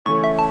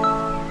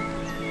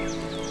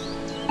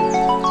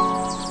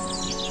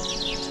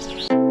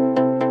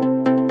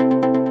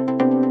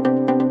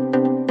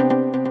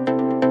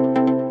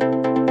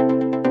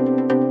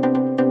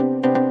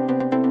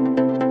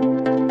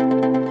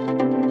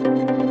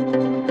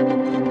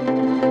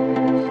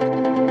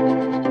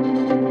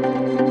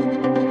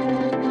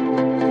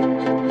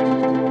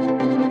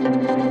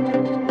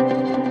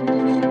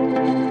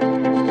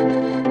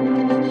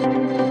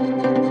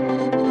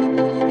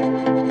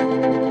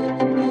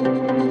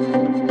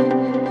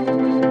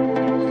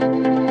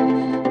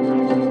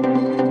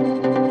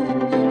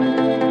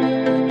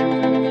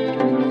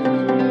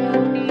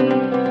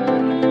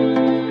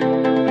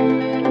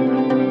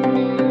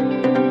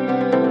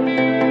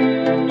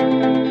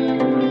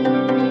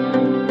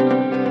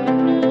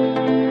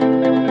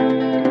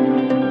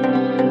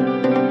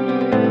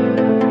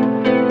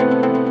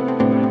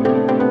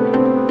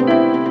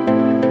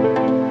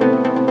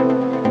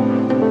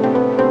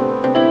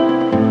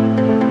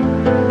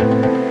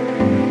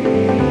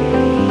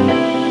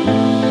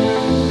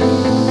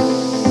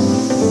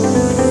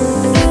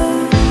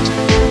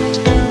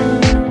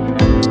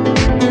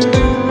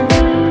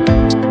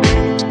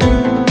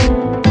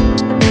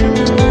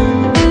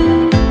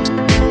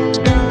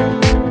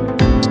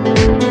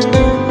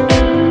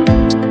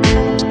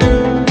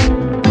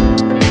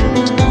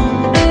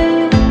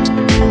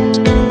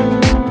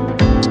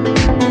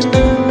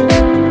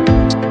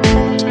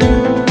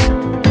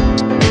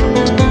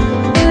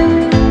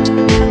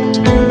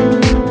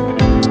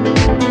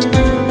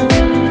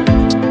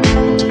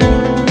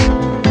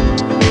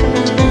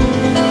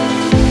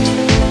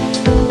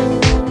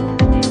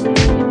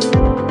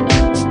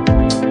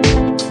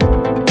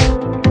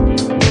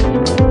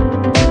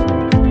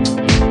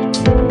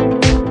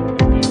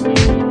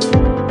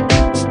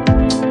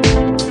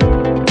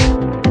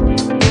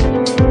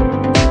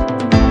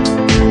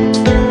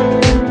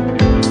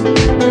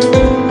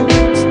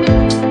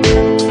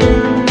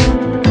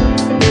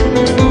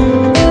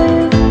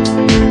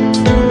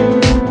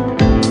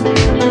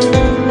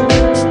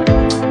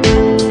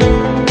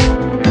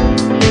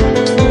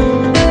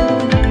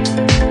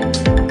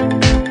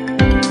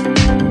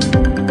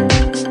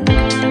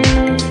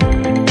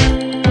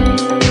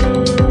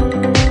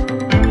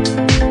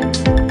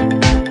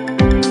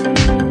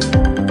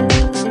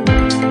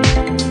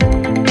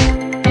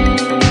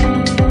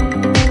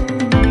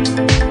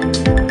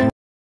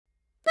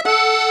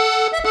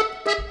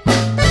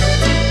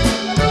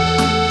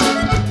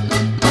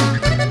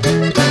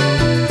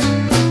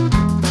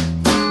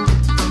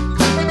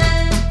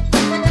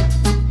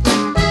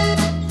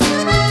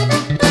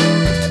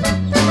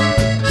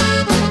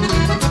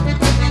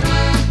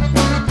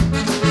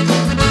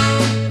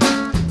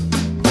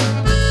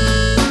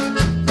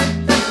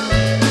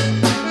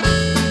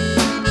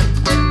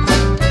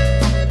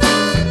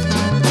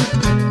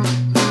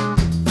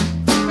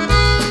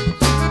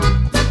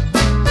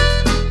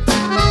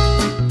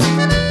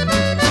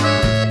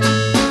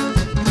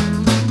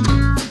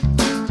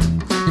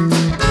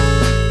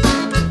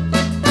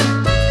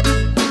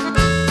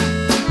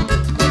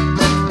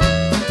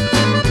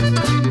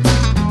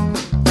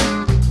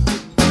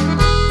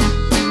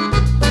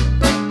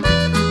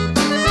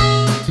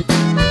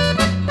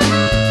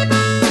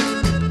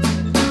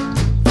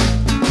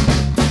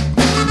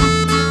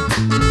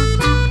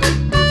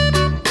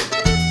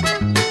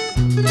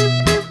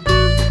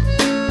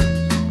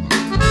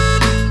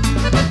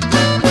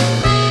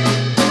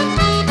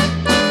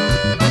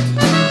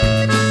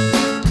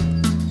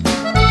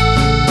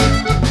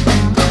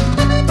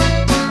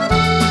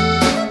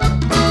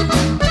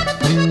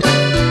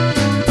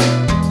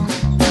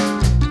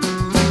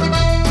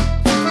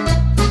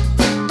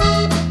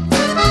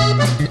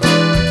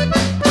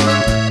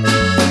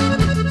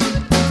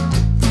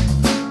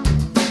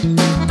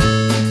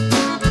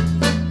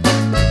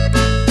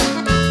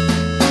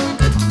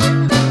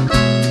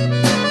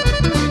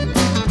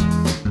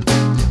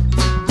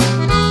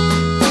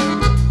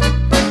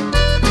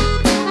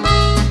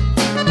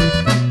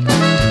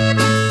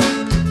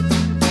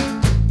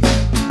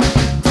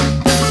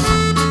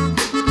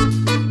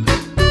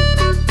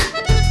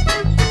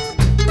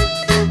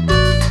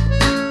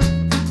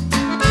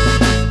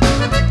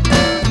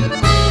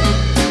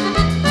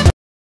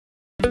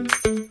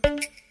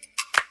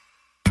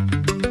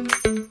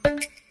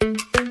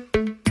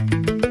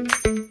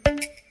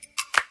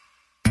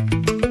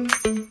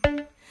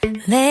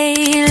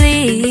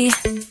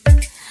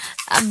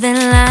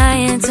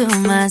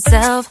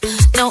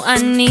I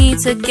need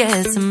to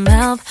get some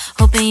help,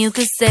 hoping you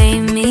could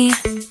save me.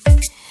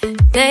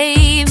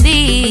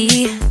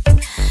 Baby,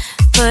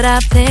 put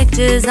our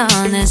pictures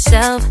on the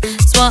shelf,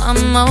 swore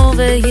I'm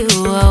over you,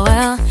 oh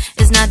well,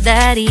 it's not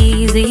that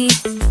easy.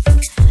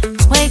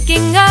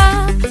 Waking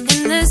up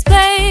in this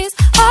place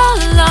all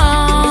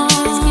alone,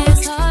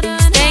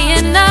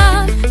 staying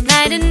up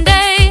night and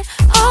day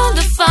on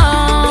the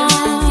phone.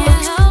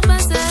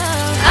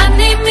 I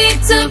need me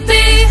to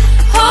be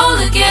whole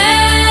again.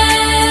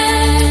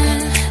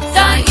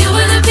 Thought you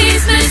were the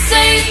piece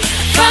missing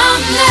from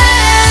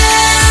left.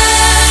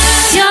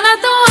 You're not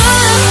the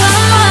one,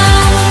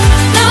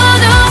 no,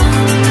 no.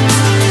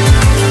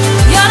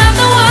 You're not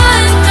the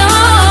one, no,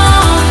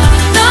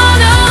 no,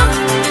 no.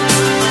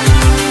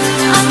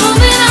 I'm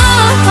moving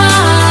on,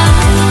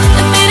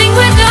 admitting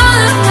we're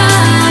done.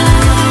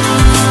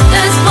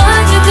 That's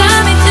what you got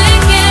me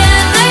thinking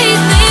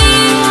lately,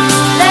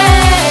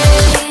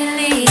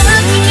 lately.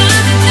 What you got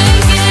me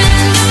thinking,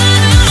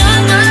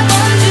 what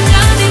you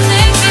got me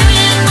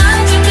thinking, what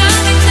you got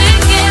me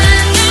thinking.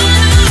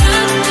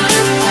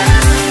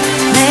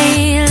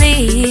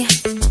 Lately,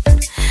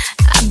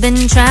 I've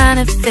been trying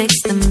to fix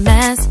the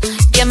mess,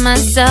 get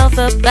myself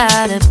up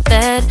out of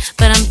bed,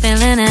 but I'm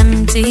feeling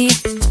empty.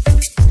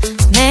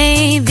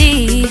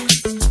 Maybe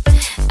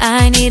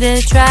I need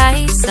to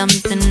try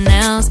something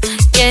else,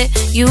 get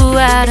you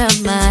out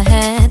of my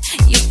head,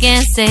 you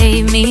can't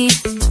save me.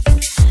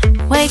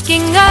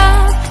 Waking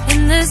up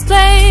in this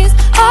place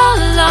all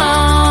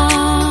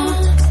alone,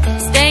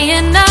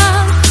 staying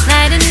up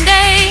night and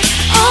day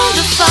on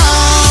the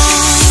phone.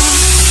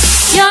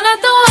 You're not